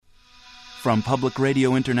From Public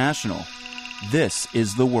Radio International, this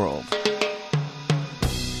is The World,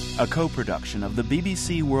 a co-production of the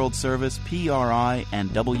BBC World Service, PRI, and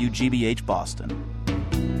WGBH Boston.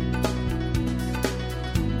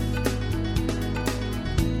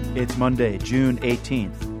 It's Monday, June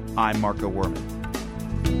 18th. I'm Marco Werman.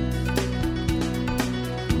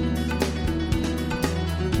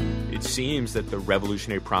 It seems that the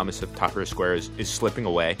revolutionary promise of Tahrir Square is slipping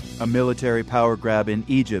away. A military power grab in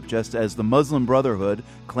Egypt just as the Muslim Brotherhood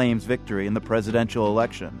claims victory in the presidential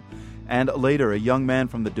election. And later, a young man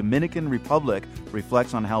from the Dominican Republic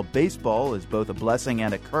reflects on how baseball is both a blessing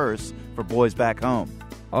and a curse for boys back home.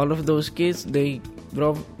 All of those kids, they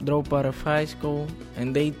drop out of high school,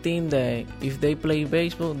 and they think that if they play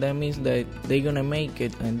baseball, that means that they're going to make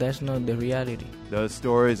it, and that's not the reality. Those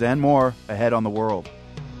stories and more ahead on The World.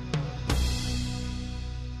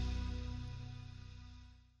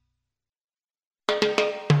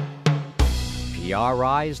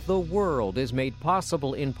 PRI's The World is made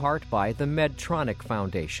possible in part by the Medtronic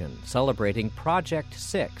Foundation, celebrating Project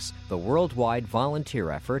 6, the worldwide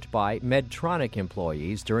volunteer effort by Medtronic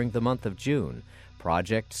employees during the month of June.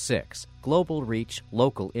 Project 6, global reach,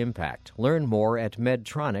 local impact. Learn more at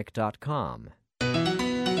medtronic.com.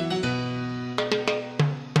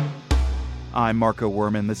 I'm Marco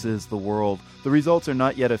Werman. This is The World. The results are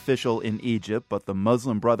not yet official in Egypt, but the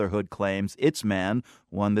Muslim Brotherhood claims its man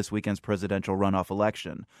won this weekend's presidential runoff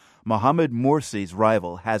election. Mohamed Morsi's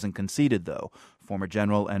rival hasn't conceded, though. Former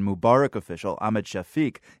general and Mubarak official Ahmed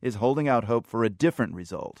Shafiq is holding out hope for a different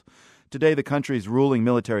result. Today, the country's ruling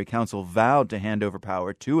military council vowed to hand over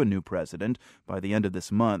power to a new president by the end of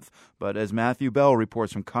this month. But as Matthew Bell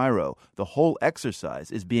reports from Cairo, the whole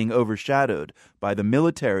exercise is being overshadowed by the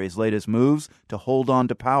military's latest moves to hold on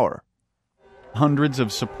to power. Hundreds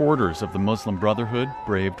of supporters of the Muslim Brotherhood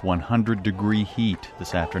braved 100-degree heat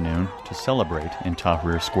this afternoon to celebrate in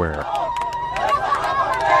Tahrir Square.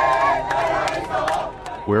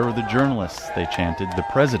 Where are the journalists? They chanted. The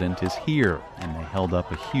president is here. And they held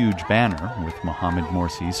up a huge banner with Mohamed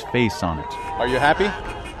Morsi's face on it. Are you happy?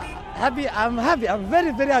 Happy? I'm happy. I'm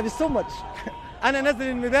very, very happy. So much. A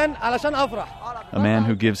man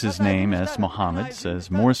who gives his name as Mohammed says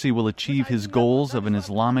Morsi will achieve his goals of an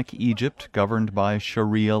Islamic Egypt governed by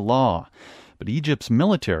Sharia law. But Egypt's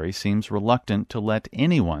military seems reluctant to let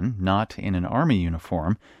anyone not in an army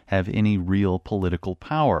uniform have any real political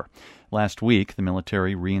power. Last week, the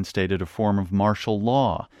military reinstated a form of martial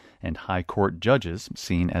law, and high court judges,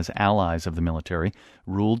 seen as allies of the military,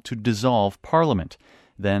 ruled to dissolve parliament.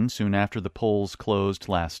 Then, soon after the polls closed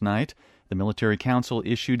last night, the military council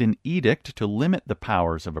issued an edict to limit the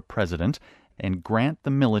powers of a president and grant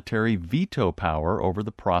the military veto power over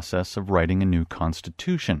the process of writing a new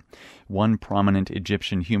constitution. One prominent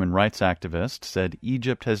Egyptian human rights activist said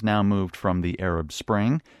Egypt has now moved from the Arab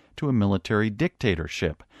Spring to a military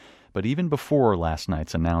dictatorship. But even before last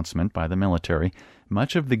night's announcement by the military,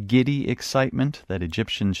 much of the giddy excitement that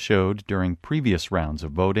Egyptians showed during previous rounds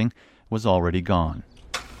of voting was already gone.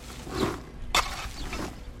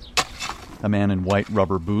 A man in white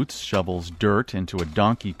rubber boots shovels dirt into a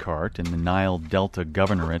donkey cart in the Nile Delta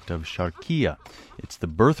governorate of Sharqiya. It's the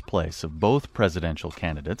birthplace of both presidential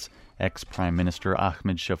candidates, ex-Prime Minister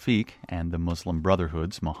Ahmed Shafiq and the Muslim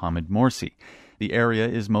Brotherhood's Mohamed Morsi. The area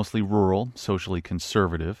is mostly rural, socially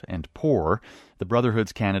conservative, and poor. The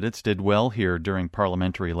Brotherhood's candidates did well here during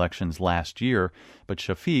parliamentary elections last year, but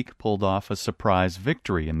Shafiq pulled off a surprise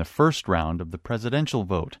victory in the first round of the presidential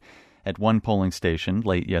vote. At one polling station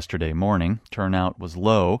late yesterday morning, turnout was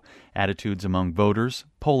low, attitudes among voters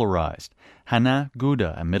polarized. Hana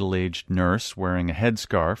Gouda, a middle-aged nurse wearing a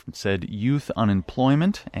headscarf, said youth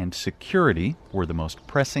unemployment and security were the most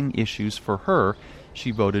pressing issues for her.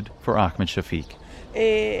 She voted for Ahmed Shafiq.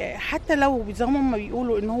 And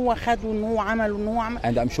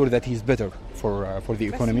I'm sure that he's better for the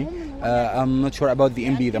economy. I'm not sure about the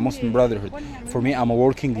MB, the Muslim Brotherhood. For me, I'm a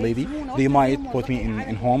working lady. They might put me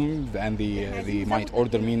in home and they might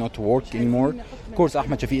order me not to work anymore. Of course,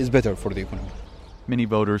 Ahmed Shafiq is better for the economy. Many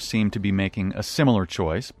voters seem to be making a similar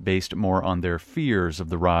choice, based more on their fears of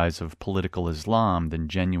the rise of political Islam than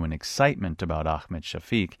genuine excitement about Ahmed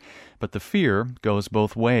Shafiq. But the fear goes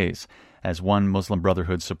both ways. As one Muslim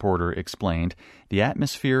Brotherhood supporter explained, the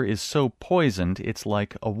atmosphere is so poisoned it's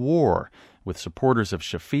like a war, with supporters of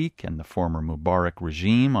Shafiq and the former Mubarak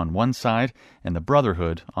regime on one side and the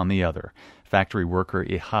Brotherhood on the other. Factory worker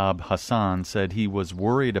Ihab Hassan said he was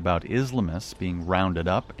worried about Islamists being rounded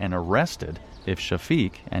up and arrested if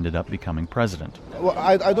Shafiq ended up becoming president. Well,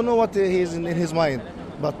 I don't know what is in his mind,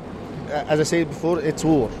 but as I said before, it's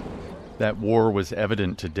war. That war was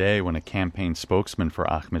evident today when a campaign spokesman for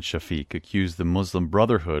Ahmed Shafiq accused the Muslim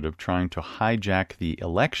Brotherhood of trying to hijack the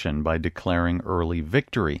election by declaring early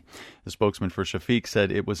victory. The spokesman for Shafiq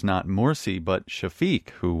said it was not Morsi but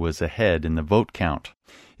Shafiq who was ahead in the vote count.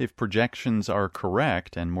 If projections are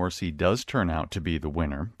correct and Morsi does turn out to be the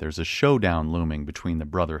winner, there's a showdown looming between the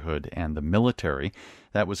Brotherhood and the military.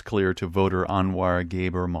 That was clear to voter Anwar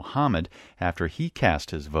Gaber Mohammed after he cast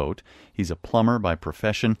his vote. He's a plumber by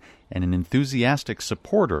profession and an enthusiastic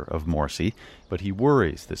supporter of Morsi, but he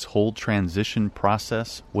worries this whole transition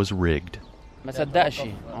process was rigged.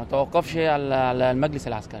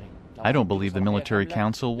 I don't believe the military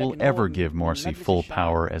council will ever give Morsi full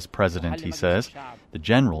power as president, he says. The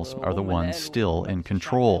generals are the ones still in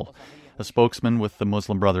control. A spokesman with the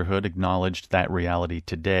Muslim Brotherhood acknowledged that reality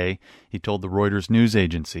today. He told the Reuters news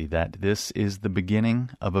agency that this is the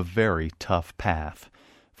beginning of a very tough path.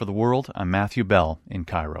 For The World, I'm Matthew Bell in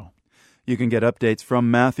Cairo. You can get updates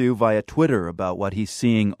from Matthew via Twitter about what he's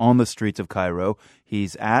seeing on the streets of Cairo.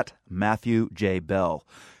 He's at Matthew J. Bell.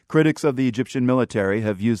 Critics of the Egyptian military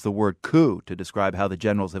have used the word coup to describe how the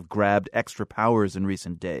generals have grabbed extra powers in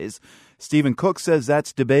recent days. Stephen Cook says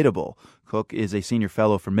that's debatable. Cook is a senior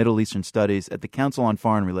fellow for Middle Eastern Studies at the Council on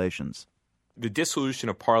Foreign Relations. The dissolution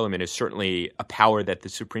of parliament is certainly a power that the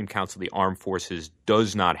Supreme Council of the Armed Forces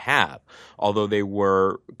does not have, although they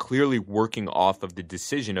were clearly working off of the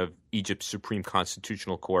decision of Egypt's Supreme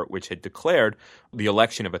Constitutional Court, which had declared the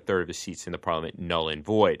election of a third of the seats in the parliament null and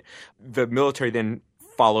void. The military then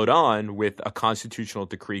followed on with a constitutional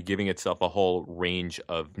decree giving itself a whole range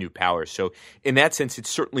of new powers. So in that sense, it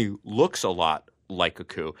certainly looks a lot like a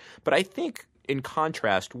coup. But I think, in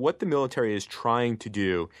contrast, what the military is trying to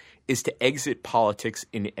do is to exit politics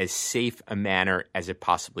in as safe a manner as it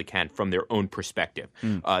possibly can from their own perspective.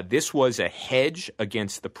 This was a hedge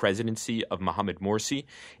against the presidency of Mohamed Morsi,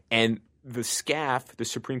 and the SCAF, the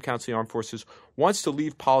Supreme Council of the Armed Forces, wants to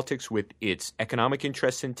leave politics with its economic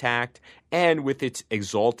interests intact and with its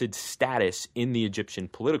exalted status in the Egyptian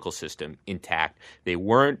political system intact. They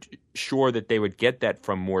weren't sure that they would get that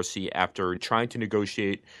from Morsi after trying to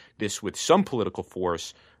negotiate this with some political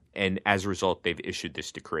force, and as a result, they've issued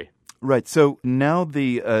this decree. Right. So now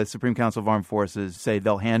the Supreme Council of Armed Forces say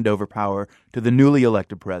they'll hand over power to the newly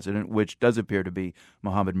elected president, which does appear to be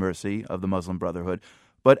Mohamed Morsi of the Muslim Brotherhood.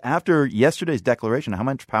 But after yesterday's declaration, how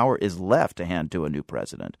much power is left to hand to a new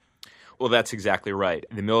president? Well, that's exactly right.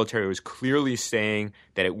 The military was clearly saying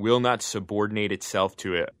that it will not subordinate itself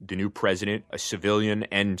to the new president, a civilian,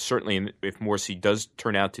 and certainly if Morsi does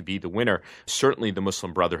turn out to be the winner, certainly the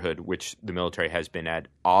Muslim Brotherhood, which the military has been at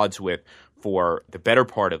odds with for the better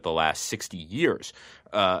part of the last 60 years.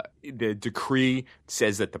 The decree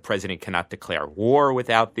says that the president cannot declare war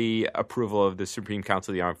without the approval of the Supreme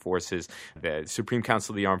Council of the Armed Forces. The Supreme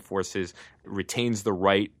Council of the Armed Forces retains the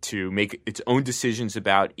right to make its own decisions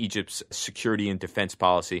about Egypt's security and defense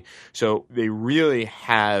policy. So they really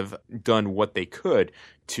have done what they could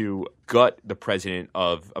to gut the president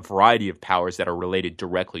of a variety of powers that are related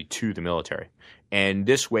directly to the military. And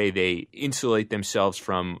this way they insulate themselves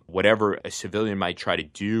from whatever a civilian might try to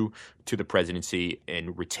do to the presidency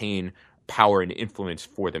and retain power and influence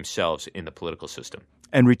for themselves in the political system.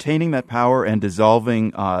 And retaining that power and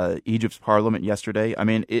dissolving Egypt's parliament yesterday, I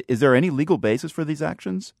mean, is there any legal basis for these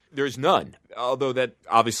actions? There's none. Although that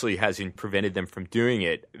obviously hasn't prevented them from doing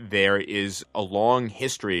it, there is a long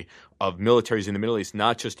history of militaries in the Middle East,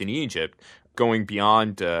 not just in Egypt, going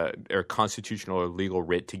beyond their constitutional or legal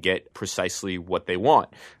writ to get precisely what they want.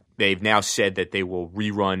 They've now said that they will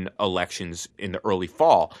rerun elections in the early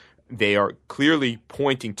fall. They are clearly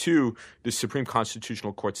pointing to the Supreme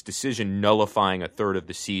Constitutional Court's decision nullifying a third of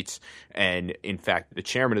the seats. And in fact, the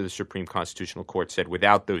chairman of the Supreme Constitutional Court said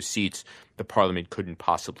without those seats, the parliament couldn't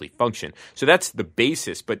possibly function. So that's the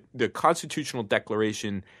basis. But the constitutional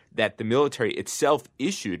declaration that the military itself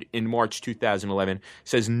issued in March 2011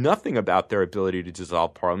 says nothing about their ability to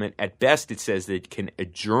dissolve parliament. At best, it says that it can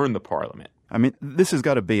adjourn the parliament. I mean, this has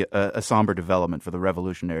got to be a somber development for the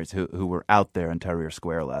revolutionaries who were out there in Tahrir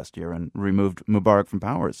Square last year and removed Mubarak from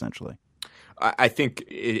power, essentially. I think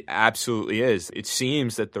it absolutely is. It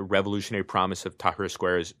seems that the revolutionary promise of Tahrir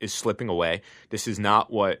Square is slipping away. This is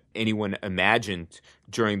not what anyone imagined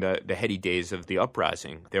during the heady days of the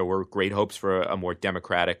uprising. There were great hopes for a more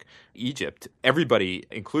democratic Egypt. Everybody,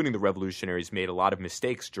 including the revolutionaries, made a lot of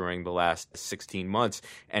mistakes during the last 16 months,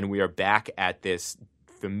 and we are back at this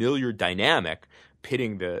familiar dynamic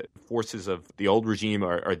pitting the forces of the old regime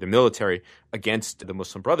or the military against the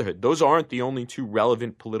Muslim Brotherhood. Those aren't the only two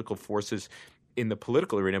relevant political forces in the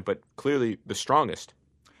political arena, but clearly the strongest.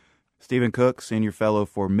 Stephen Cook, Senior Fellow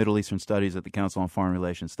for Middle Eastern Studies at the Council on Foreign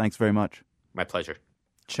Relations. Thanks very much. My pleasure.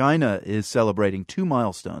 China is celebrating 2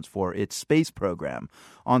 milestones for its space program.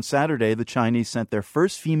 On Saturday, the Chinese sent their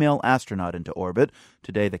first female astronaut into orbit.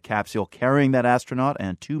 Today, the capsule carrying that astronaut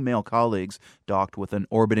and 2 male colleagues docked with an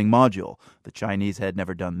orbiting module. The Chinese had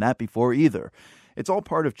never done that before either. It's all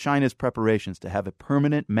part of China's preparations to have a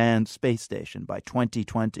permanent manned space station by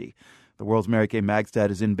 2020. The world's Mary Kay Magstad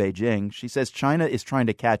is in Beijing. She says China is trying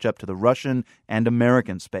to catch up to the Russian and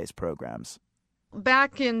American space programs.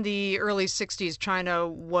 Back in the early 60s, China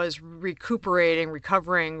was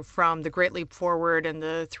recovering from the Great Leap Forward and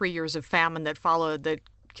the 3 years of famine that followed that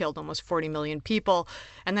killed almost 40 million people.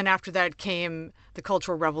 And then after that came the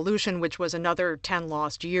Cultural Revolution, which was another 10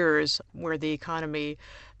 lost years where the economy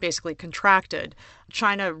basically contracted.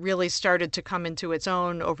 China really started to come into its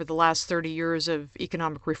own over the last 30 years of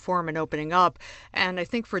economic reform and opening up. And I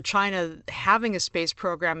think for China, having a space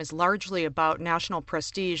program is largely about national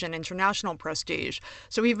prestige and international prestige.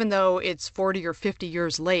 So even though it's 40 or 50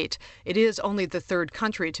 years late, it is only the third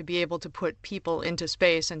country to be able to put people into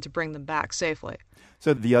space and to bring them back safely.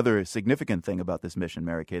 So the other significant thing about this mission,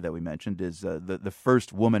 Mary Kay, that we mentioned is the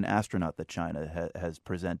first woman astronaut that China has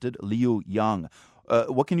presented, Liu Yang.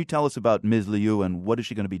 What can you tell us about Ms. Liu and what is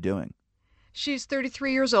she going to be doing? She's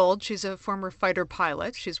 33 years old. She's a former fighter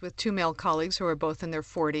pilot. She's with 2 male colleagues who are both in their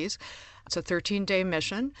 40s. It's a 13-day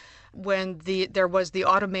mission. When there was the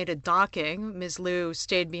automated docking, Ms. Liu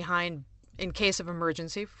stayed behind in case of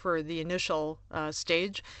emergency for the initial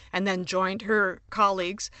stage and then joined her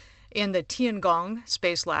colleagues in the Tiangong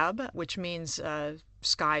Space Lab, which means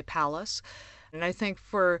Sky Palace. And I think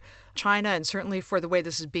for China, and certainly for the way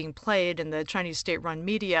this is being played in the Chinese state-run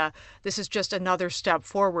media, this is just another step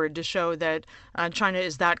forward to show that China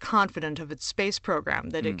is that confident of its space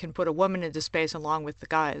program, that it can put a woman into space along with the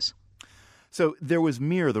guys. So there was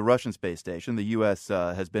Mir, the Russian space station. The U.S.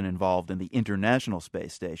 Has been involved in the International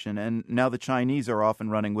Space Station, and now the Chinese are off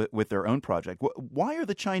and running with their own project. Why are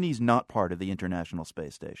the Chinese not part of the International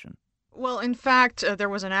Space Station? Well, in fact, there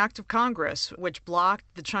was an act of Congress which blocked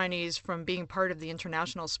the Chinese from being part of the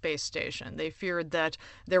International Space Station. They feared that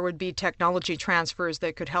there would be technology transfers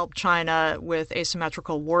that could help China with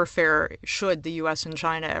asymmetrical warfare should the U.S. and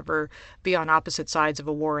China ever be on opposite sides of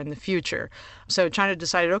a war in the future. So China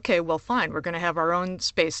decided, okay, well, fine, we're going to have our own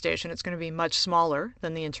space station. It's going to be much smaller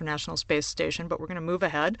than the International Space Station, but we're going to move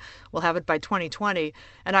ahead. We'll have it by 2020.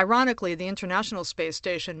 And ironically, the International Space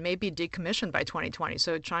Station may be decommissioned by 2020,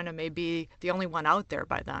 so China may be the only one out there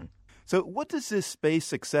by then. So what does this space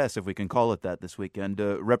success, if we can call it that this weekend,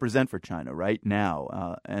 represent for China right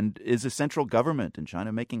now? And is the central government in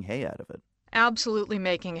China making hay out of it? Absolutely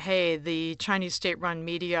making hay. The Chinese state-run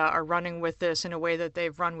media are running with this in a way that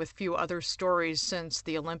they've run with few other stories since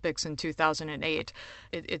the Olympics in 2008.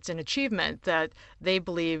 It's an achievement that they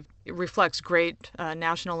believe reflects great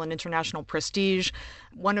national and international prestige.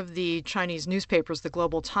 One of the Chinese newspapers, the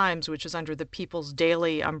Global Times, which is under the People's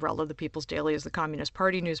Daily umbrella, the People's Daily is the Communist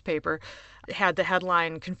Party newspaper, had the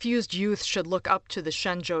headline, "Confused Youth Should Look Up to the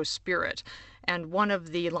Shenzhou Spirit." And one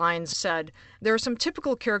of the lines said, "There are some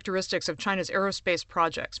typical characteristics of China's aerospace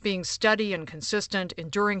projects, being steady and consistent,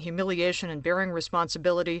 enduring humiliation and bearing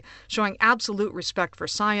responsibility, showing absolute respect for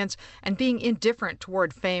science, and being indifferent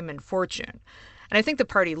toward fame and fortune." And I think the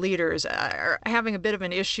party leaders are having a bit of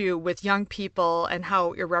an issue with young people and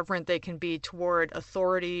how irreverent they can be toward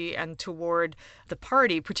authority and toward the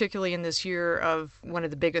party, particularly in this year of one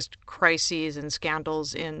of the biggest crises and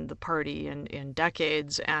scandals in the party in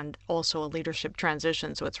decades, and also a leadership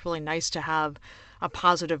transition. So it's really nice to have a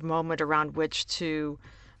positive moment around which to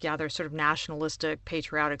gather sort of nationalistic,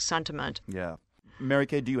 patriotic sentiment. Yeah. Mary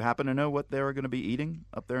Kay, do you happen to know what they're going to be eating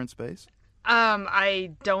up there in space?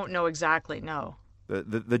 I don't know exactly, no.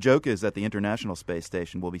 The joke is that the International Space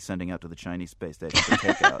Station will be sending out to the Chinese space station for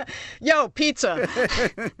takeout. Yo, pizza!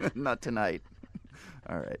 Not tonight.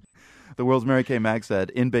 All right. The world's Mary Kay Magstad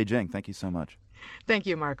in Beijing. Thank you so much. Thank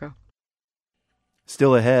you, Marco.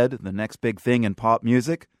 Still ahead, the next big thing in pop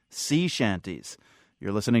music, sea shanties.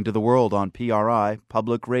 You're listening to The World on PRI,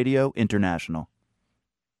 Public Radio International.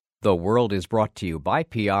 The World is brought to you by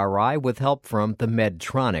PRI with help from the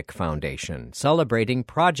Medtronic Foundation, celebrating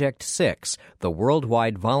Project 6, the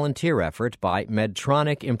worldwide volunteer effort by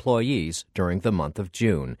Medtronic employees during the month of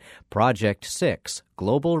June. Project 6,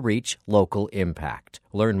 Global Reach, Local Impact.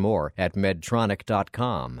 Learn more at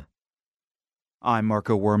medtronic.com. I'm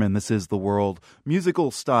Marco Werman. This is The World. Musical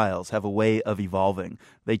styles have a way of evolving.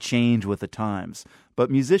 They change with the times. But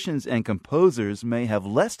musicians and composers may have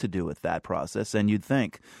less to do with that process than you'd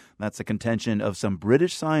think. That's the contention of some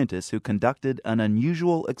British scientists who conducted an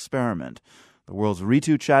unusual experiment. The World's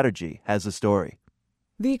Ritu Chatterjee has the story.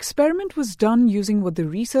 The experiment was done using what the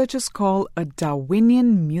researchers call a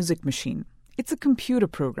Darwinian music machine. It's a computer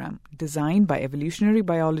program designed by evolutionary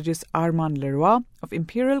biologist Armand Leroy of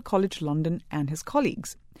Imperial College London and his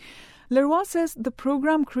colleagues. Leroy says the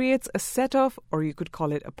program creates a set of, or you could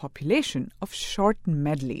call it a population, of short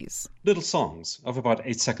medleys. Little songs of about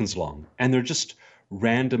 8 seconds long, and they're just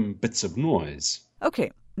random bits of noise.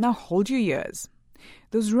 Okay, now hold your ears.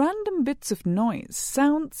 Those random bits of noise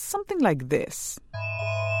sound something like this.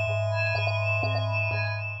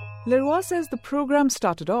 Leroy says the program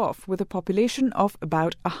started off with a population of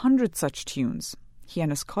about 100 such tunes. He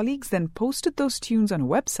and his colleagues then posted those tunes on a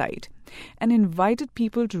website and invited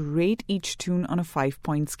people to rate each tune on a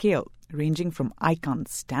 5-point scale, ranging from I can't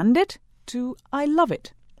stand it to I love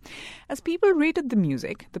it. As people rated the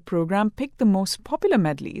music, the program picked the most popular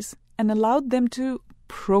medleys and allowed them to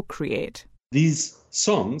procreate. These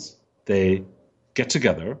songs, they get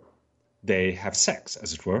together, they have sex,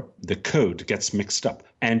 as it were. The code gets mixed up,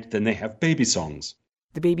 and then they have baby songs.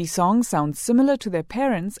 The baby songs sound similar to their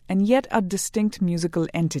parents and yet are distinct musical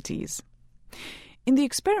entities. In the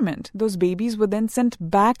experiment, those babies were then sent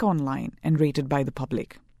back online and rated by the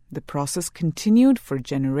public. The process continued for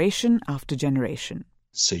generation after generation.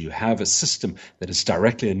 So you have a system that is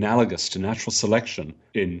directly analogous to natural selection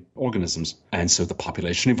in organisms, and so the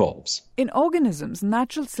population evolves. In organisms,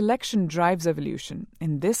 natural selection drives evolution.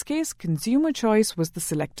 In this case, consumer choice was the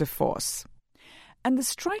selective force. And the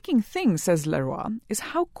striking thing, says Leroy, is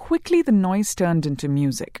how quickly the noise turned into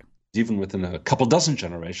music. Even within a couple dozen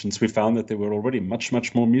generations, we found that they were already much,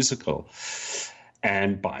 much more musical.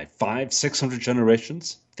 And by 500-600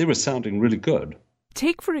 generations, they were sounding really good.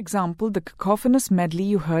 Take, for example, the cacophonous medley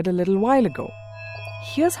you heard a little while ago.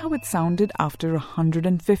 Here's how it sounded after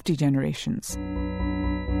 150 generations.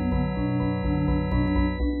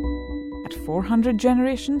 At 400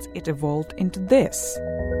 generations, it evolved into this.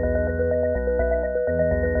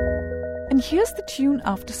 And here's the tune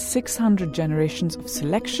after 600 generations of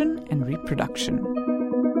selection and reproduction.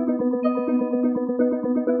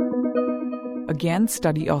 Again,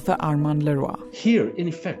 study author Armand Leroy. Here, in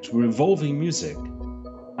effect, we're evolving music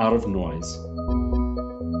out of noise.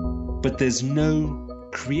 But there's no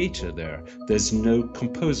creator there. There's no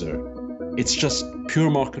composer. It's just pure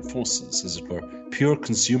market forces, as it were, pure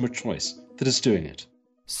consumer choice that is doing it.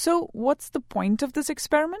 So what's the point of this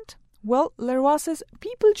experiment? Well, Leroy says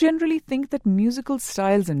people generally think that musical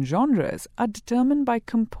styles and genres are determined by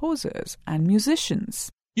composers and musicians.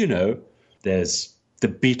 You know, there's the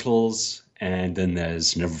Beatles and then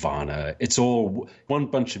there's Nirvana. It's all one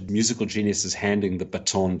bunch of musical geniuses handing the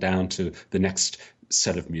baton down to the next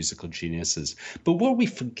set of musical geniuses. But what we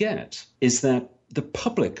forget is that the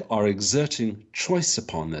public are exerting choice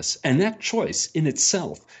upon this, and that choice in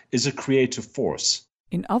itself is a creative force.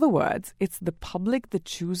 In other words, it's the public that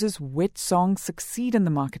chooses which songs succeed in the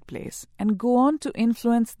marketplace and go on to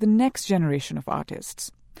influence the next generation of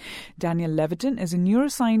artists. Daniel Levitin is a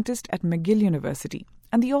neuroscientist at McGill University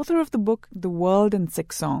and the author of the book The World in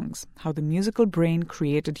 6 Songs, How the Musical Brain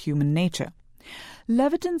Created Human Nature.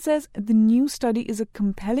 Levitin says the new study is a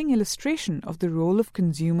compelling illustration of the role of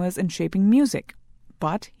consumers in shaping music.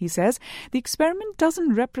 But, he says, the experiment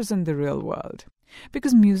doesn't represent the real world,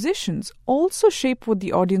 because musicians also shape what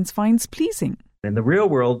the audience finds pleasing. In the real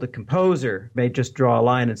world, the composer may just draw a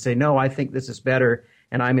line and say, no, I think this is better,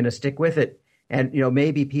 and I'm going to stick with it. And,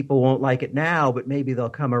 maybe people won't like it now, but maybe they'll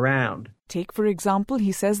come around. Take, for example,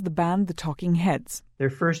 he says, the band The Talking Heads. Their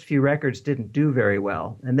first few records didn't do very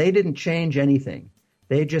well, and they didn't change anything.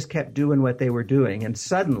 They just kept doing what they were doing, and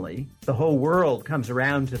suddenly the whole world comes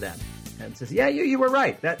around to them and says, yeah, you were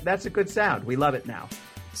right. That's a good sound. We love it now.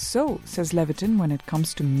 So, says Levitin, when it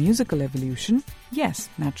comes to musical evolution, yes,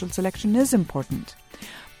 natural selection is important.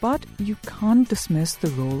 But you can't dismiss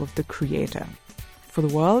the role of the creator. For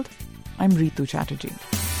The World, I'm Ritu Chatterjee.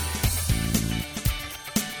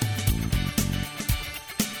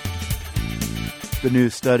 The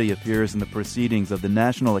new study appears in the Proceedings of the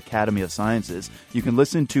National Academy of Sciences. You can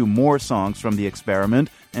listen to more songs from the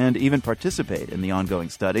experiment and even participate in the ongoing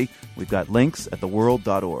study. We've got links at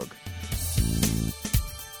theworld.org.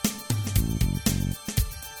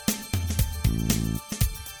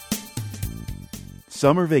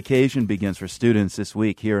 Summer vacation begins for students this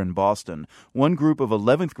week here in Boston. One group of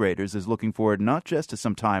 11th graders is looking forward not just to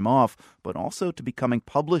some time off, but also to becoming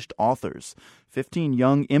published authors. 15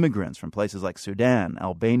 young immigrants from places like Sudan,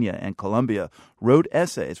 Albania, and Colombia wrote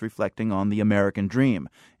essays reflecting on the American dream,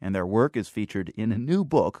 and their work is featured in a new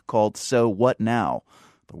book called So What Now?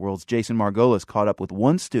 The World's Jason Margolis caught up with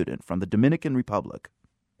one student from the Dominican Republic.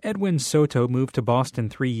 Edwin Soto moved to Boston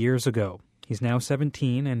 3 years ago. He's now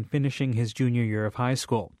 17 and finishing his junior year of high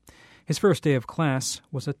school. His first day of class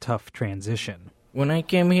was a tough transition. When I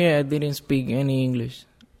came here, I didn't speak any English.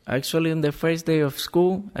 Actually, on the first day of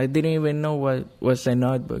school, I didn't even know what was a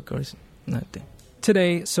notebook or nothing.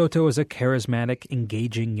 Today, Soto is a charismatic,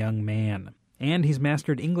 engaging young man, and he's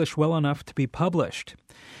mastered English well enough to be published.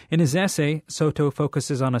 In his essay, Soto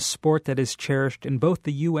focuses on a sport that is cherished in both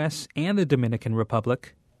the U.S. and the Dominican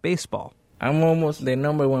Republic, baseball. I'm almost the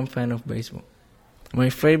number one fan of baseball. My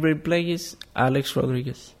favorite player is Alex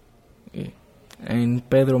Rodriguez and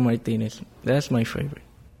Pedro Martinez. That's my favorite.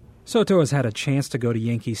 Soto has had a chance to go to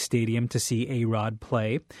Yankee Stadium to see A-Rod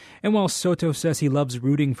play, and while Soto says he loves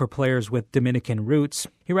rooting for players with Dominican roots,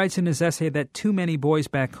 he writes in his essay that too many boys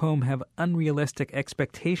back home have unrealistic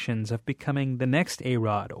expectations of becoming the next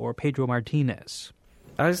A-Rod or Pedro Martinez.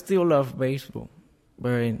 I still love baseball,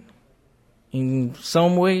 but in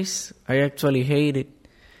some ways I actually hate it,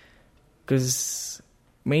 because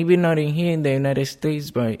maybe not in here in the United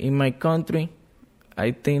States, but in my country,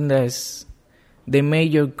 I think that's the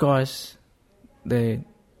major cause the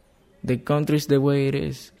country's the way it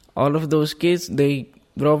is. All of those kids, they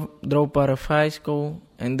drop out of high school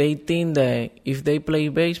and they think that if they play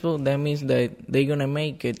baseball, that means that they're going to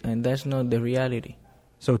make it, and that's not the reality.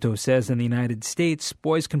 Soto says in the United States,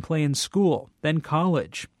 boys can play in school, then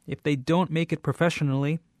college. If they don't make it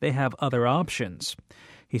professionally, they have other options.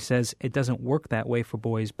 He says it doesn't work that way for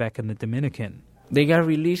boys back in the Dominican. They got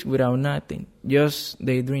released without nothing, just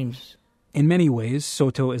their dreams. In many ways,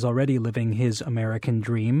 Soto is already living his American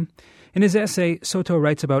dream. In his essay, Soto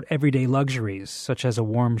writes about everyday luxuries, such as a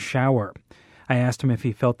warm shower. I asked him if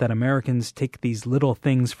he felt that Americans take these little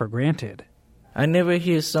things for granted. I never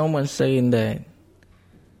hear someone saying that,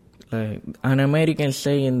 like an American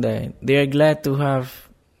saying that they're glad to have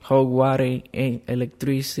hot water,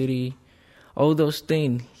 electricity, all those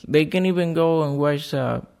things. They can even go and watch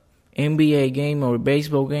a NBA game or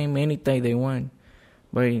baseball game anytime they want.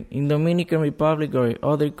 But in Dominican Republic or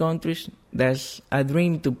other countries, that's a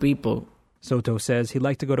dream to people. Soto says he'd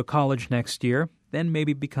like to go to college next year, then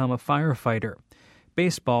maybe become a firefighter.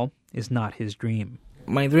 Baseball is not his dream.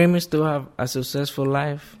 My dream is to have a successful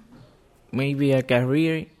life, maybe a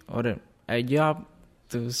career or a job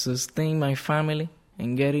to sustain my family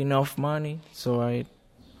and get enough money so I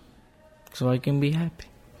can be happy.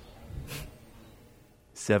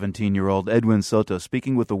 17-year-old Edwin Soto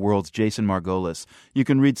speaking with The World's Jason Margolis. You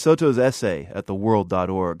can read Soto's essay at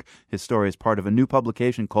theworld.org. His story is part of a new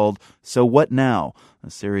publication called So What Now?,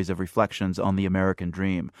 a series of reflections on the American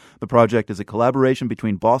dream. The project is a collaboration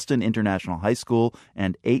between Boston International High School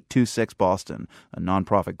and 826 Boston, a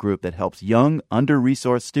nonprofit group that helps young,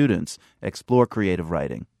 under-resourced students explore creative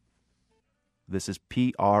writing. This is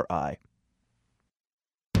PRI.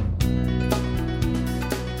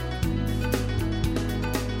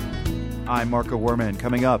 I'm Marco Werman.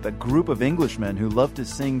 Coming up, a group of Englishmen who love to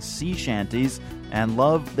sing sea shanties and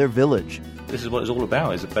love their village. This is what it's all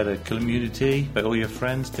about, is a better community, about all your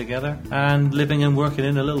friends together, and living and working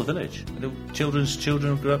in a little village. The children's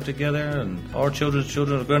children grew up together, and our children's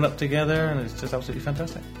children have grown up together, and it's just absolutely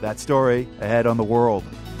fantastic. That story ahead on The World.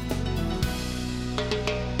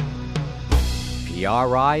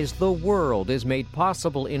 PRI's The World is made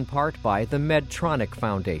possible in part by the Medtronic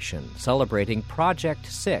Foundation, celebrating Project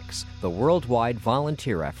 6, the worldwide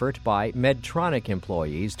volunteer effort by Medtronic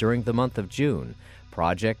employees during the month of June.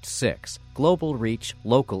 Project 6, Global Reach,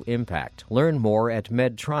 Local Impact. Learn more at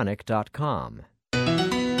medtronic.com.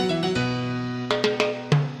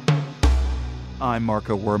 I'm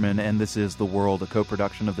Marco Werman, and this is The World, a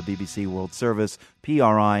co-production of the BBC World Service,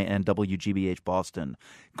 PRI, and WGBH Boston.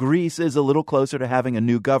 Greece is a little closer to having a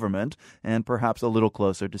new government, and perhaps a little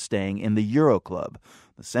closer to staying in the Euro Club.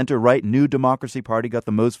 The center-right New Democracy Party got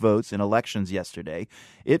the most votes in elections yesterday.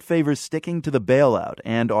 It favors sticking to the bailout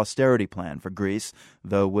and austerity plan for Greece,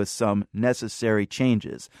 though with some necessary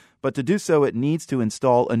changes. But to do so, it needs to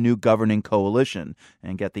install a new governing coalition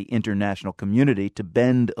and get the international community to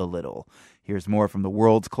bend a little. Here's more from The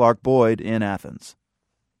World's Clark Boyd in Athens.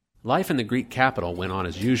 Life in the Greek capital went on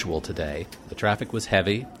as usual today. The traffic was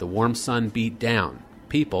heavy, the warm sun beat down.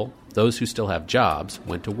 People, those who still have jobs,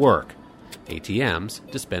 went to work. ATMs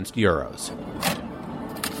dispensed euros.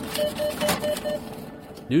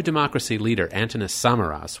 New Democracy leader Antonis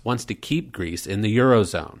Samaras wants to keep Greece in the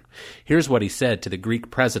Eurozone. Here's what he said to the Greek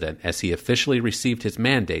president as he officially received his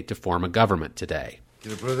mandate to form a government today.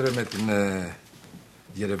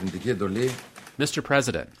 Mr.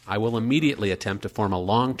 President, I will immediately attempt to form a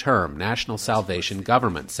long-term national salvation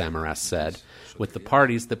government, Samaras said, with the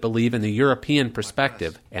parties that believe in the European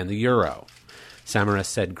perspective and the euro. Samaras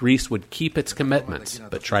said Greece would keep its commitments,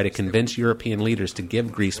 but try to convince European leaders to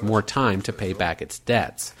give Greece more time to pay back its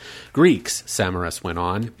debts. Greeks, Samaras went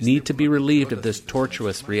on, need to be relieved of this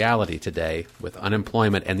tortuous reality today, with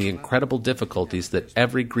unemployment and the incredible difficulties that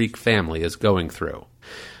every Greek family is going through.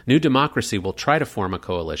 New Democracy will try to form a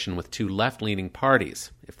coalition with two left-leaning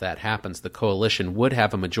parties. If that happens, the coalition would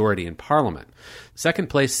have a majority in parliament.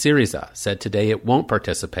 Second-place Syriza said today it won't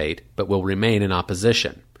participate, but will remain in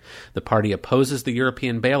opposition. The party opposes the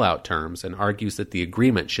European bailout terms and argues that the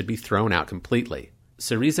agreement should be thrown out completely.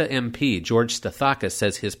 Syriza MP George Stathakis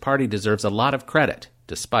says his party deserves a lot of credit,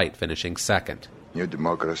 despite finishing second. New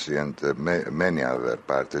Democracy and many other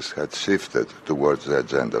parties had shifted towards the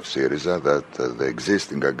agenda of Syriza that the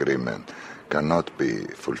existing agreement cannot be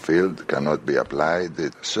fulfilled, cannot be applied.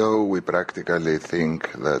 So we practically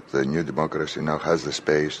think that the New Democracy now has the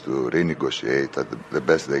space to renegotiate at the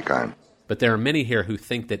best they can. But there are many here who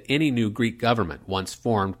think that any new Greek government, once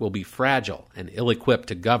formed, will be fragile and ill-equipped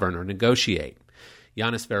to govern or negotiate.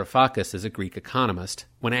 Yanis Varoufakis is a Greek economist.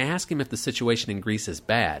 When I ask him if the situation in Greece is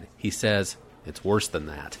bad, he says it's worse than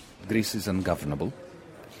that. Greece is ungovernable.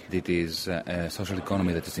 It is a social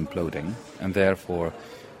economy that is imploding, and therefore,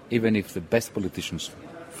 even if the best politicians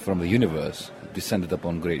from the universe descended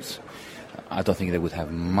upon Greece, I don't think they would have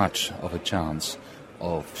much of a chance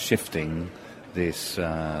of shifting this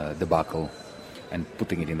debacle and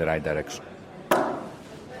putting it in the right direction.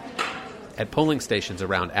 At polling stations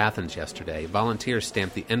around Athens yesterday, volunteers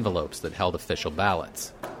stamped the envelopes that held official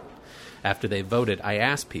ballots. After they voted, I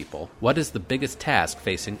asked people, what is the biggest task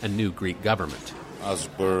facing a new Greek government? As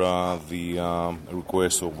per the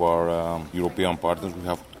request of our European partners, we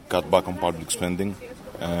have cut back on public spending,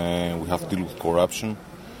 and we have to deal with corruption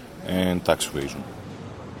and tax evasion.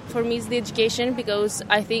 For me, it's the education, because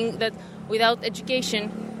I think that without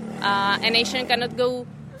education, a nation cannot go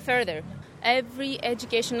further. Every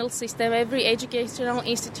educational system, every educational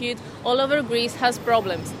institute all over Greece has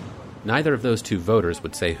problems. Neither of those two voters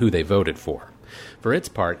would say who they voted for. For its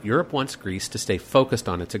part, Europe wants Greece to stay focused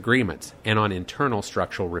on its agreements and on internal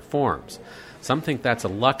structural reforms. Some think that's a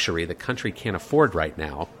luxury the country can't afford right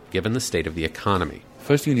now, given the state of the economy.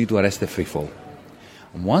 First, you need to arrest the free fall.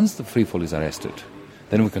 Once the free fall is arrested,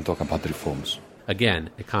 then we can talk about reforms. Again,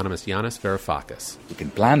 economist Yanis Varoufakis. We can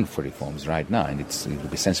plan for reforms right now, and it would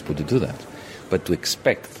be sensible to do that. But to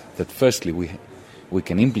expect that firstly we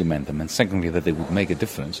can implement them, and secondly that they would make a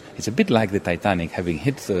difference, it's a bit like the Titanic having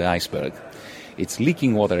hit the iceberg. It's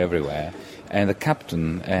leaking water everywhere, and the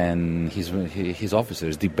captain and his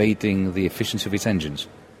officers debating the efficiency of its engines.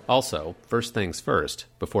 Also, first things first,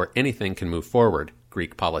 before anything can move forward,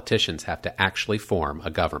 Greek politicians have to actually form a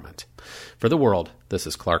government. For The World, this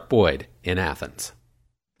is Clark Boyd in Athens.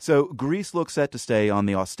 So Greece looks set to stay on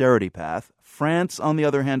the austerity path. France, on the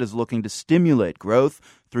other hand, is looking to stimulate growth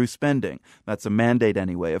through spending. That's a mandate,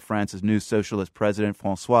 anyway, of France's new socialist president,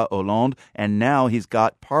 François Hollande, and now he's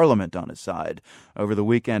got Parliament on his side. Over the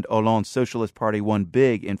weekend, Hollande's Socialist Party won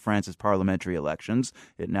big in France's parliamentary elections.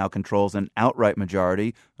 It now controls an outright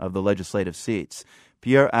majority of the legislative seats.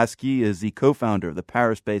 Pierre Aski is the co-founder of the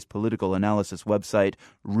Paris-based political analysis website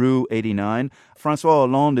Rue 89. François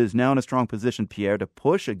Hollande is now in a strong position, Pierre, to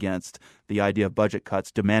push against the idea of budget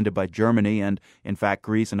cuts demanded by Germany. And, in fact,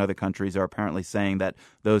 Greece and other countries are apparently saying that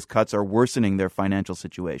those cuts are worsening their financial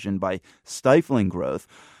situation by stifling growth.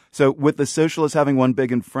 So with the socialists having won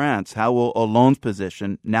big in France, how will Hollande's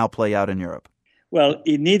position now play out in Europe? Well,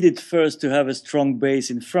 he needed first to have a strong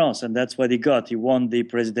base in France, and that's what he got. He won the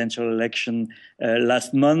presidential election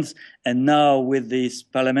last month, and now with this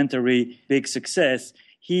parliamentary big success,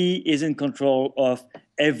 he is in control of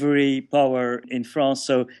every power in France.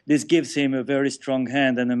 So this gives him a very strong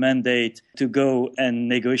hand and a mandate to go and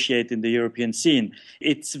negotiate in the European scene.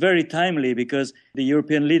 It's very timely because the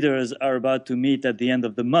European leaders are about to meet at the end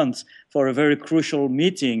of the month for a very crucial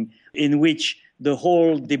meeting in which the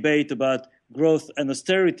whole debate about growth and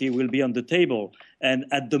austerity will be on the table. And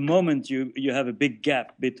at the moment, you have a big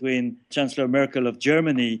gap between Chancellor Merkel of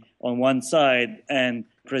Germany on one side and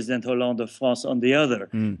President Hollande of France on the other.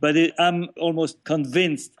 But I'm almost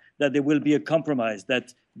convinced that there will be a compromise,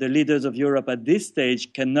 that the leaders of Europe at this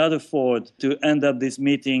stage cannot afford to end up this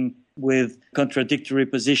meeting with contradictory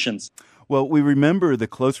positions. Well, we remember the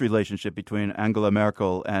close relationship between Angela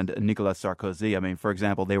Merkel and Nicolas Sarkozy. I mean, for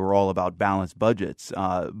example, they were all about balanced budgets.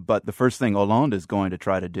 But the first thing Hollande is going to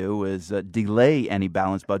try to do is delay any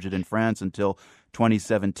balanced budget in France until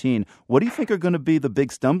 2017. What do you think are going to be the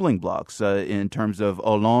big stumbling blocks in terms of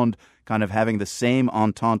Hollande kind of having the same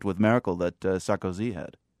entente with Merkel that Sarkozy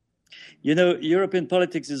had? You know, European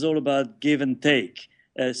politics is all about give and take.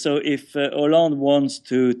 So if Hollande wants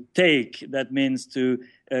to take, that means to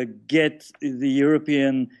get the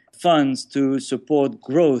European funds to support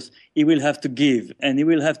growth, he will have to give. And he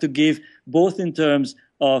will have to give both in terms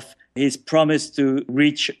of his promise to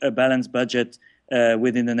reach a balanced budget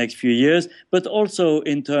within the next few years, but also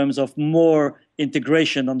in terms of more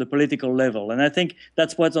integration on the political level. And I think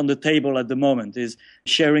that's what's on the table at the moment, is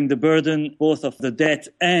sharing the burden both of the debt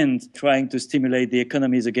and trying to stimulate the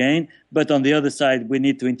economies again. But on the other side, we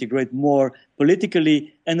need to integrate more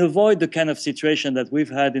politically and avoid the kind of situation that we've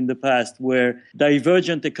had in the past where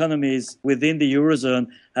divergent economies within the Eurozone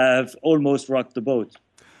have almost rocked the boat.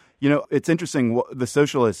 You know, it's interesting. The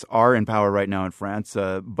socialists are in power right now in France,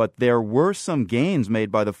 but there were some gains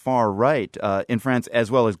made by the far right in France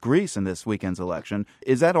as well as Greece in this weekend's election.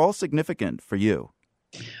 Is that all significant for you?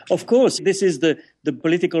 Of course, this is the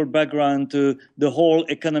political background to the whole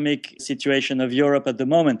economic situation of Europe at the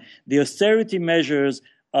moment. The austerity measures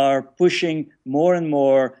are pushing more and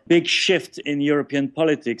more big shift in European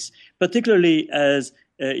politics, particularly as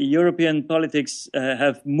European politics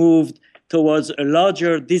have moved towards a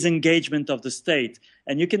larger disengagement of the state.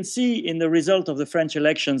 And you can see in the result of the French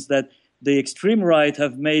elections that the extreme right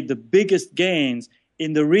have made the biggest gains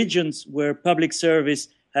in the regions where public service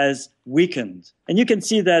has weakened. And you can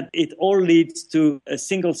see that it all leads to a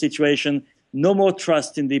single situation: no more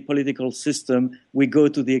trust in the political system. We go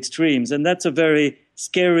to the extremes. And that's a very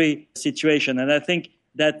scary situation. And I think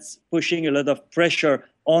that's pushing a lot of pressure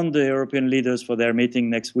on the European leaders for their meeting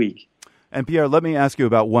next week. And Pierre, let me ask you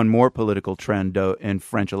about one more political trend in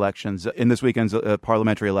French elections. In this weekend's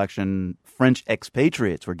parliamentary election, French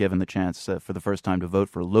expatriates were given the chance for the first time to vote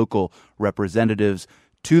for local representatives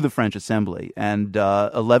to the French Assembly. And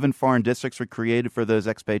 11 foreign districts were created for those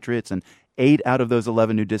expatriates, and 8 out of those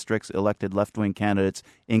 11 new districts elected left-wing candidates,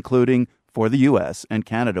 including for the U.S. and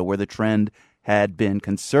Canada, where the trend had been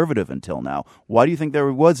conservative until now. Why do you think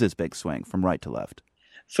there was this big swing from right to left?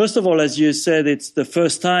 First of all, as you said, it's the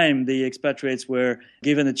first time the expatriates were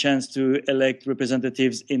given a chance to elect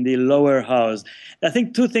representatives in the lower house. I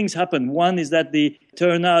think 2 things happened. One is that the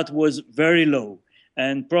turnout was very low,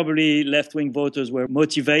 and probably left-wing voters were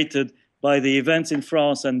motivated by the events in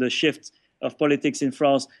France and the shift of politics in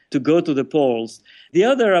France to go to the polls. The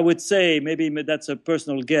other, I would say, maybe that's a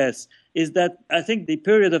personal guess, is that I think the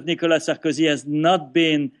period of Nicolas Sarkozy has not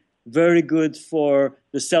been very good for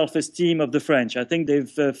the self-esteem of the French. I think they've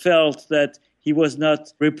felt that he was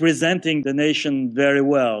not representing the nation very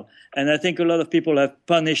well. And I think a lot of people have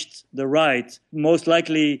punished the right, most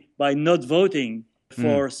likely by not voting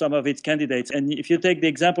for some of its candidates. And if you take the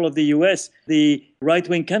example of the US, the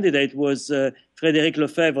right-wing candidate was Frédéric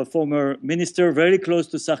Lefebvre, a former minister very close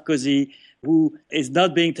to Sarkozy, who is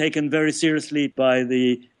not being taken very seriously by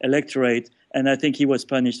the electorate. And I think he was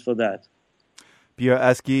punished for that. Pierre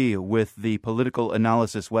Aski with the political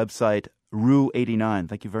analysis website Rue 89.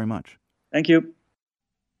 Thank you very much. Thank you.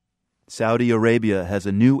 Saudi Arabia has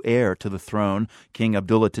a new heir to the throne. King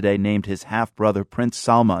Abdullah today named his half-brother Prince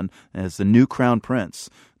Salman as the new crown prince.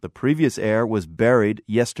 The previous heir was buried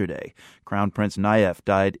yesterday. Crown Prince Nayef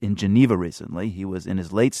died in Geneva recently. He was in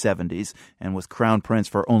his late 70s and was crown prince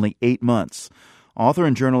for only 8 months. Author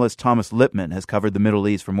and journalist Thomas Lippman has covered the Middle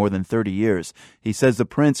East for more than 30 years. He says the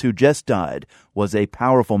prince who just died was a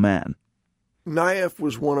powerful man. Nayef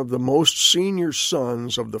was one of the most senior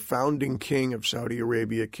sons of the founding king of Saudi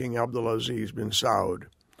Arabia, King Abdulaziz bin Saud.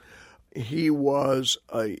 He was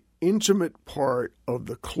an intimate part of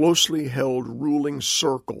the closely held ruling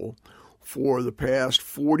circle for the past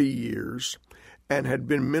 40 years and had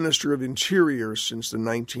been Minister of Interior since the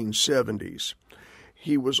 1970s.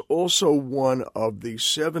 He was also one of the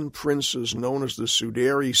 7 princes known as the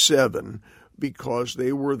Suderi 7 because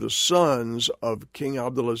they were the sons of King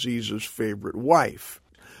Abdulaziz's favorite wife.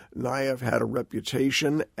 Nayef had a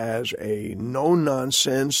reputation as a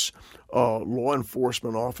no-nonsense law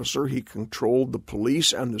enforcement officer. He controlled the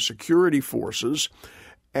police and the security forces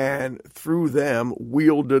and through them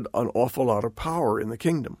wielded an awful lot of power in the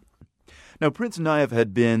kingdom. Now, Prince Nayef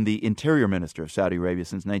had been the interior minister of Saudi Arabia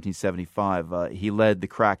since 1975. He led the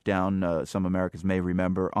crackdown, some Americans may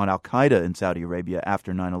remember, on al-Qaeda in Saudi Arabia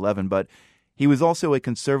after 9/11. But he was also a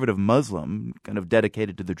conservative Muslim, kind of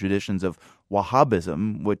dedicated to the traditions of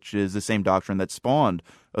Wahhabism, which is the same doctrine that spawned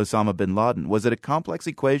Osama bin Laden. Was it a complex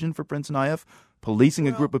equation for Prince Nayef, policing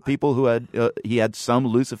a group of people who he had some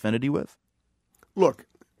loose affinity with? Look,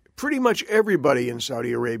 pretty much everybody in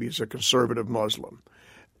Saudi Arabia is a conservative Muslim,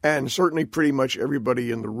 and certainly pretty much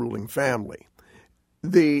everybody in the ruling family.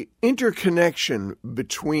 The interconnection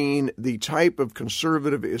between the type of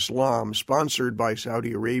conservative Islam sponsored by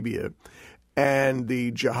Saudi Arabia and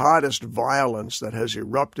the jihadist violence that has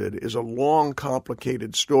erupted is a long,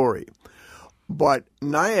 complicated story. But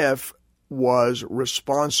Nayef was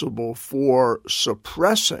responsible for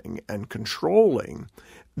suppressing and controlling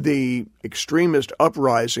the extremist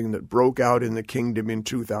uprising that broke out in the kingdom in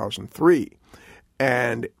 2003.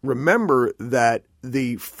 And remember that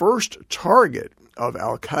the first target of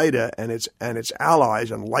al-Qaeda and its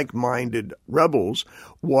allies and like-minded rebels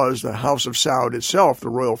was the House of Saud itself, the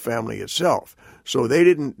royal family itself. So they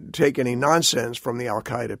didn't take any nonsense from the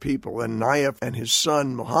al-Qaeda people. And Nayef and his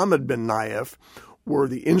son, Mohammed bin Nayef, were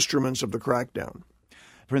the instruments of the crackdown.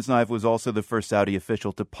 Prince Nayef was also the first Saudi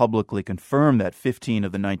official to publicly confirm that 15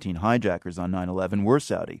 of the 19 hijackers on 9/11 were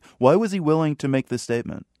Saudi. Why was he willing to make this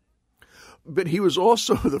statement? But he was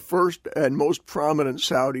also the first and most prominent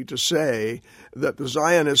Saudi to say that the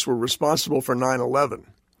Zionists were responsible for 9/11.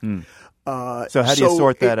 So how do you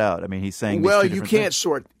sort that out? I mean, he's saying well, you can't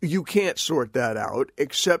sort that out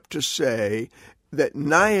except to say that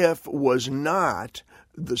Nayef was not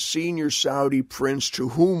the senior Saudi prince to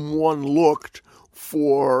whom one looked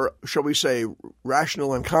for, shall we say,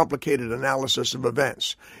 rational and complicated analysis of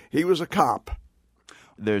events. He was a cop.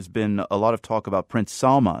 There's been a lot of talk about Prince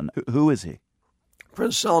Salman. Who is he?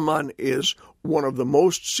 Prince Salman is one of the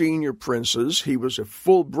most senior princes. He was a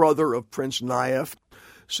full brother of Prince Nayef.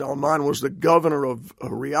 Salman was the governor of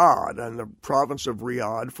Riyadh and the province of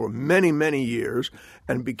Riyadh for many, many years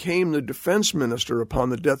and became the defense minister upon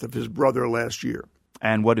the death of his brother last year.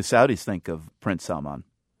 And what do Saudis think of Prince Salman?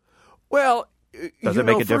 Well, does it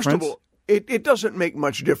make a difference? difference? Of all, it doesn't make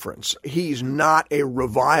much difference. He's not a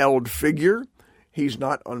reviled figure. He's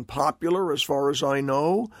not unpopular, as far as I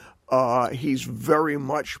know. He's very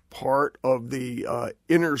much part of the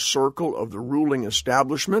inner circle of the ruling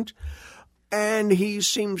establishment. And he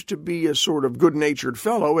seems to be a sort of good-natured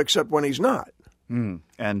fellow, except when he's not.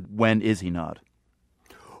 And when is he not?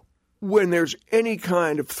 When there's any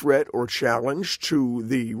kind of threat or challenge to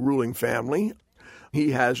the ruling family.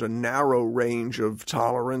 He has a narrow range of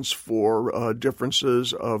tolerance for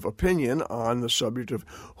differences of opinion on the subject of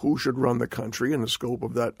who should run the country and the scope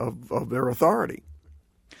of that of their authority.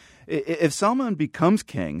 If Salman becomes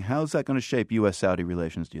king, how is that going to shape U.S.-Saudi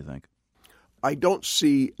relations, do you think? I don't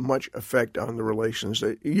see much effect on the relations.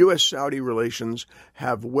 The U.S.-Saudi relations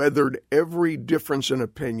have weathered every difference in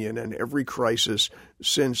opinion and every crisis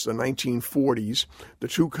since the 1940s. The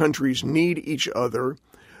two countries need each other.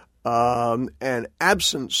 And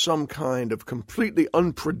absent some kind of completely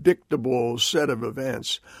unpredictable set of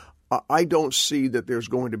events, I don't see that there's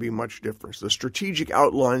going to be much difference. The strategic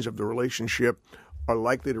outlines of the relationship are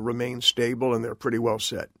likely to remain stable, and they're pretty well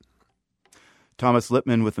set. Thomas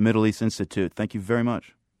Lippman with the Middle East Institute, thank you very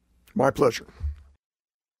much. My pleasure.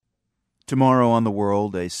 Tomorrow on The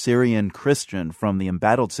World, a Syrian Christian from the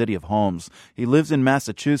embattled city of Homs. He lives in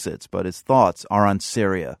Massachusetts, but his thoughts are on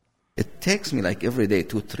Syria. It takes me like every day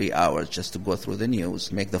 2-3 hours just to go through the news,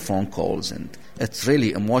 make the phone calls, and it's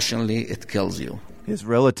really emotionally, it kills you. His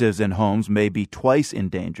relatives in Homs may be twice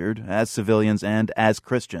endangered, as civilians and as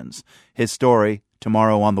Christians. His story,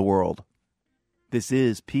 tomorrow on The World. This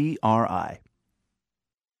is PRI.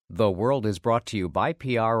 The World is brought to you by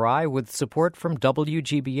PRI with support from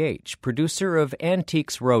WGBH, producer of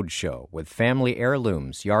Antiques Roadshow, with family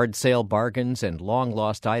heirlooms, yard sale bargains, and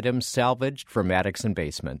long-lost items salvaged from attics and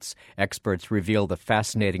basements. Experts reveal the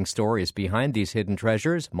fascinating stories behind these hidden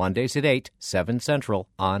treasures, Mondays at 8, 7 Central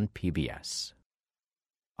on PBS.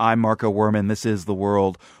 I'm Marco Werman. This is The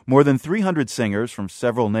World. More than 300 singers from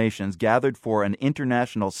several nations gathered for an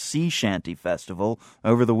international sea shanty festival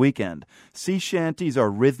over the weekend. Sea shanties are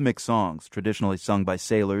rhythmic songs traditionally sung by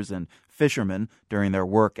sailors and fishermen during their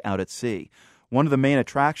work out at sea. One of the main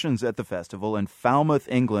attractions at the festival in Falmouth,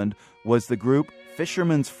 England, was the group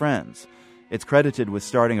Fishermen's Friends. It's credited with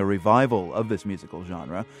starting a revival of this musical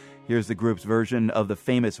genre. Here's the group's version of the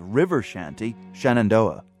famous river shanty,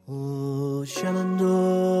 Shenandoah. Oh,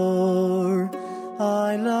 Shenandoah,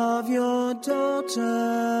 I love your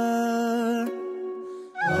daughter.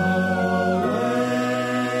 Away,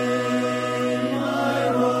 my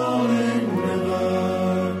rolling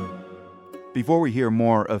river. Before we hear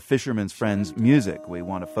more of Fishermen's Friends' music, we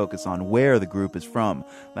want to focus on where the group is from.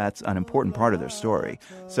 That's an important part of their story.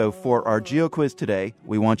 So for our Geo Quiz today,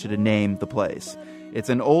 we want you to name the place. It's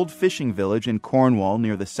an old fishing village in Cornwall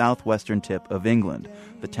near the southwestern tip of England.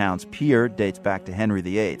 The town's pier dates back to Henry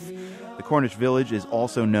VIII. The Cornish village is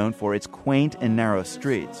also known for its quaint and narrow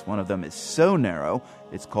streets. One of them is so narrow,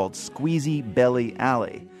 it's called Squeezy Belly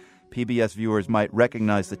Alley. PBS viewers might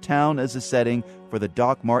recognize the town as a setting for the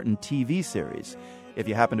Doc Martin TV series. If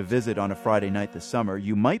you happen to visit on a Friday night this summer,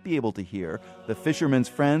 you might be able to hear the Fishermen's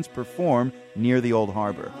Friends perform near the Old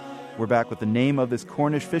Harbor. We're back with the name of this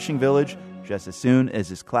Cornish fishing village just as soon as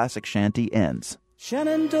this classic shanty ends.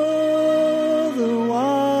 Shenandoah, the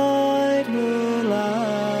white mulatta,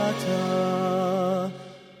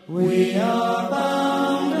 we are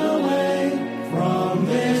bound away from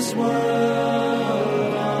this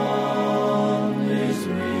world of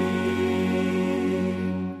misery.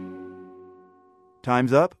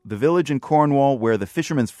 Time's up. The village in Cornwall where the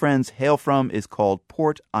Fishermen's Friends hail from is called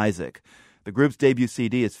Port Isaac. The group's debut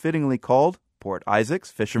CD is fittingly called Port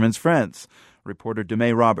Isaac's Fishermen's Friends. Reporter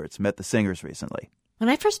DeMay Roberts met the singers recently.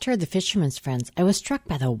 When I first heard the Fishermen's Friends, I was struck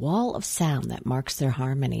by the wall of sound that marks their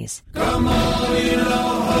harmonies. Come on, you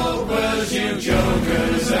low hopers, you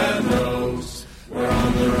jokers and rogues. We're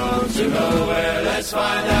on the road to nowhere, let's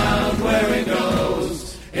find out where it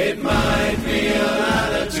goes. It might be a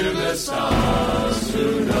ladder to the stars,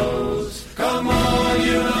 who knows? Come on,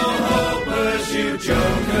 you low hopers, you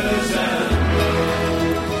jokers and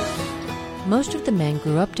Most of the men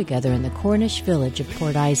grew up together in the Cornish village of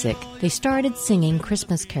Port Isaac. They started singing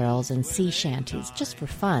Christmas carols and sea shanties just for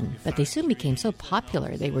fun, but they soon became so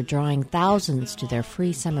popular they were drawing thousands to their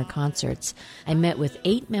free summer concerts. I met with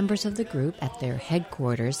 8 members of the group at their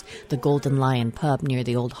headquarters, the Golden Lion pub near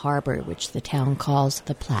the Old Harbor, which the town calls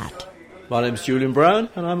the Platte. My name's Julian Brown,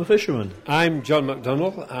 and I'm a fisherman. I'm John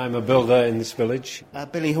MacDonald. I'm a builder in this village.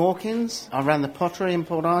 Billy Hawkins. I ran the pottery in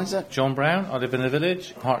Port Isaac. John Brown. I live in the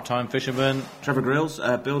village. Part-time fisherman. Trevor Grills,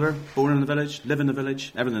 builder. Born in the village. Live in the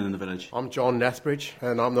village. Everything in the village. I'm John Lethbridge,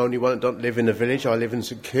 and I'm the only one that don't live in the village. I live in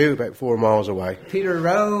St Kew, about 4 miles away. Peter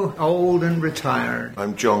Rowe, old and retired.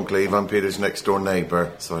 I'm John Cleave. I'm Peter's next-door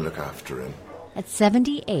neighbour, so I look after him. At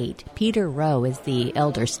 78, Peter Rowe is the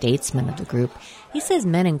elder statesman of the group. He says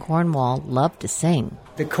men in Cornwall love to sing.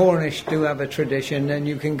 The Cornish do have a tradition, and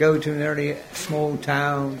you can go to nearly small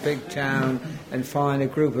town, big town, and find a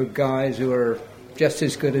group of guys who are just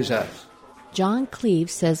as good as us. John Cleave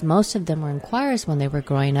says most of them were in choirs when they were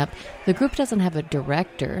growing up. The group doesn't have a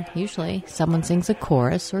director. Usually someone sings a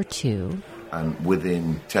chorus or two. And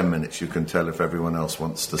within 10 minutes you can tell if everyone else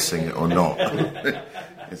wants to sing it or not.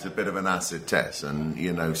 It's a bit of an acid test, and,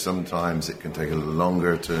 you know, sometimes it can take a little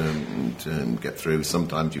longer to get through.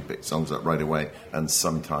 Sometimes you pick songs up right away, and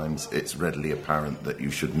sometimes it's readily apparent that you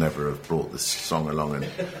should never have brought this song along, and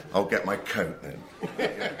I'll get my coat then.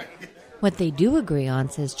 What they do agree on,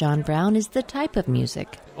 says John Brown, is the type of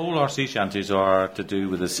music. All our sea shanties are to do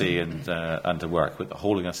with the sea and to work with the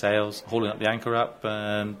hauling of sails, hauling up the anchor up,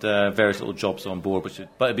 and various little jobs on board.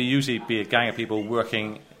 But it'd usually be a gang of people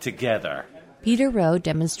working together. Peter Rowe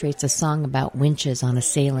demonstrates a song about winches on a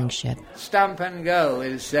sailing ship. Stamp and go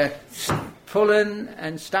is pulling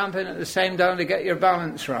and stamping at the same time to get your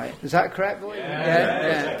balance right. Is that correct, boy?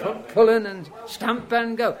 Yeah. Pulling and stamp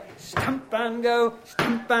and go. Stamp and go,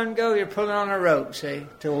 stamp and go. You're pulling on a rope, see,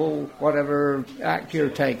 to all whatever act you're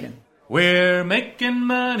taking. We're making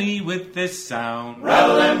money with this sound.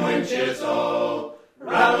 Rattle them winches, oh.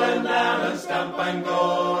 Rattle them down and stamp and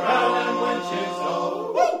go. Rattle them winches,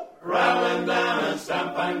 oh. Woo! Rattle them down and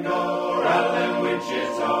stamp and go. Rattle them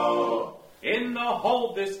winches, oh. In the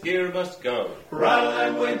hold this gear must go. Rattle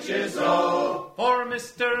them winches, oh. For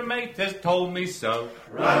Mr. Mate has told me so.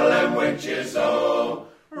 Rattle them winches, oh.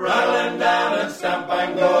 Rattle them down and stamp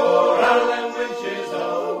and go. Rattle them winches,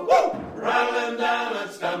 oh. Woo! Rattle them down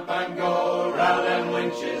and stamp and go. Rattle them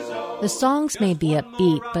winches, oh. The songs may be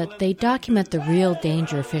upbeat, but they document the real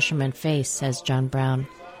danger fishermen face, says John Brown.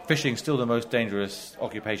 Fishing's still the most dangerous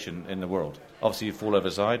occupation in the world. Obviously, you fall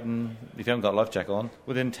overside, and if you haven't got a life jacket on,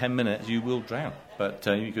 within 10 minutes you will drown. But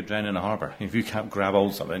you could drown in a harbour. If you can't grab hold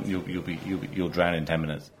of something, you'll drown in 10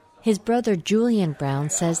 minutes. His brother Julian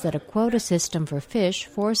Brown says that a quota system for fish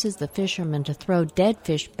forces the fishermen to throw dead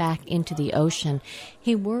fish back into the ocean.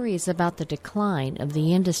 He worries about the decline of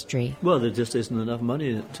the industry. Well, there just isn't enough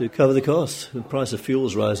money to cover the cost. The price of fuel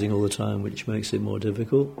is rising all the time, which makes it more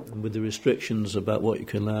difficult. And with the restrictions about what you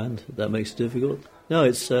can land, that makes it difficult. No,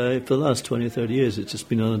 it's for the last 20 or 30 years, it's just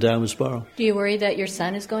been on a downward spiral. Do you worry that your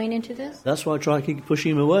son is going into this? That's why I try to keep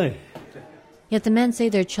pushing him away. Yet the men say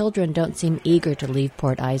their children don't seem eager to leave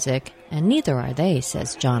Port Isaac, and neither are they,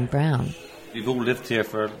 says John Brown. We've all lived here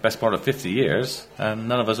for the best part of 50 years, and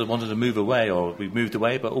none of us have wanted to move away, or we've moved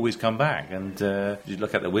away but always come back. And you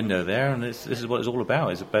look out the window there, and this is what it's all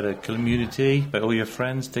about. It's a better community, about all your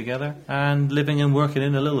friends together, and living and working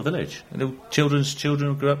in a little village. You know, children's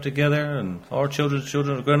children grew up together, and our children's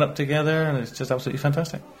children have grown up together, and it's just absolutely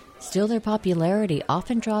fantastic. Still, their popularity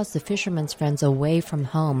often draws the Fishermen's Friends away from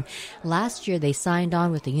home. Last year, they signed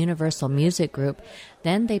on with the Universal Music Group.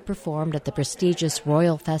 Then they performed at the prestigious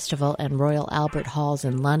Royal Festival and Royal Albert Halls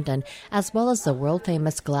in London, as well as the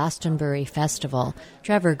world-famous Glastonbury Festival.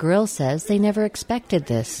 Trevor Grill says they never expected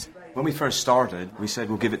this. When we first started, we said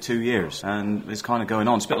we'll give it 2 years, and it's kind of going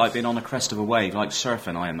on. It's a bit like being on the crest of a wave, like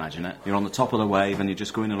surfing, I imagine it. You're on the top of the wave and you're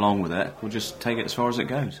just going along with it. We'll just take it as far as it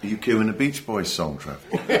goes. Are you queuing a Beach Boys song, Trev?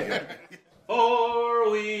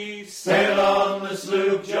 For we sail on the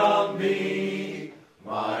sloop John B,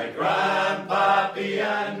 my grandpappy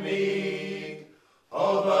and me,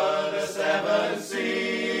 over the 7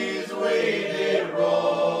 seas we did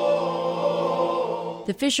roll.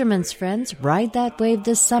 The Fishermen's Friends ride that wave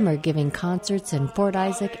this summer, giving concerts in Port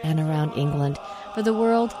Isaac and around England. For The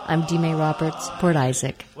World, I'm Dime Roberts, Port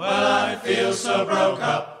Isaac. Well, I feel so broke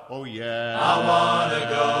up. Oh, yeah. I want to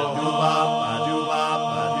go home.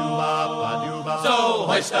 So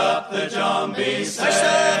hoist up the John B.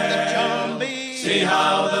 sail. See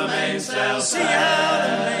how the mainsail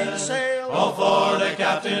sail. Oh, for the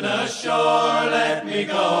captain ashore, let me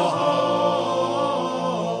go home.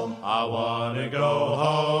 I want to go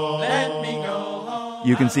home. Let me go home.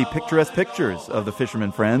 You can see picturesque pictures of the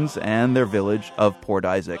Fishermen Friends and their village of Port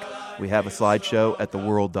Isaac. We have a slideshow at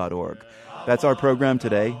theworld.org. That's our program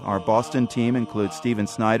today. Our Boston team includes Stephen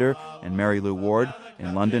Snyder and Mary Lou Ward.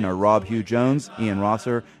 In London are Rob Hugh Jones, Ian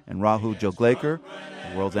Rosser, and Rahul Joglaker.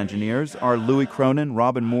 The World's engineers are Louis Cronin,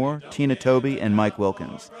 Robin Moore, Tina Toby, and Mike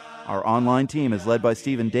Wilkins. Our online team is led by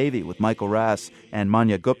Stephen Davey with Michael Rass and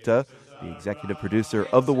Manya Gupta. The executive producer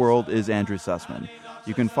of The World is Andrew Sussman.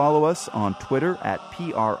 You can follow us on Twitter at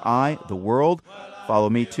PRI The World. Follow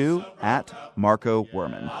me too at Marco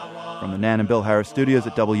Werman. From the Nan and Bill Harris studios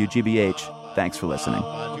at WGBH, thanks for listening.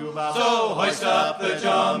 So hoist up the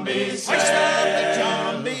John B.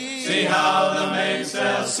 sail. See how the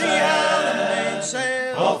mainsail sail.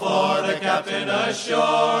 Oh, for the captain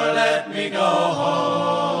ashore, let me go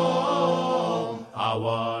home. I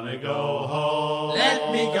want to go home.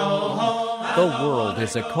 Let me go home. The World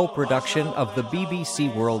is a co-production of the BBC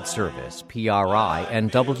World Service, PRI,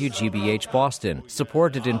 and WGBH Boston,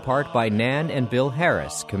 supported in part by Nan and Bill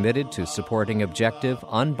Harris, committed to supporting objective,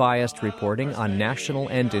 unbiased reporting on national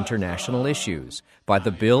and international issues, by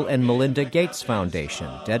the Bill and Melinda Gates Foundation,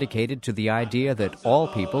 dedicated to the idea that all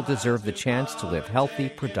people deserve the chance to live healthy,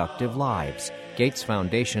 productive lives,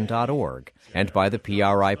 gatesfoundation.org, and by the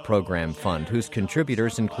PRI Program Fund, whose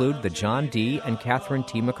contributors include the John D. and Catherine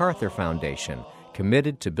T. MacArthur Foundation,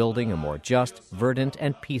 committed to building a more just, verdant,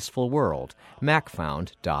 and peaceful world,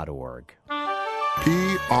 macfound.org.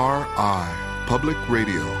 PRI, Public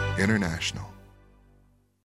Radio International.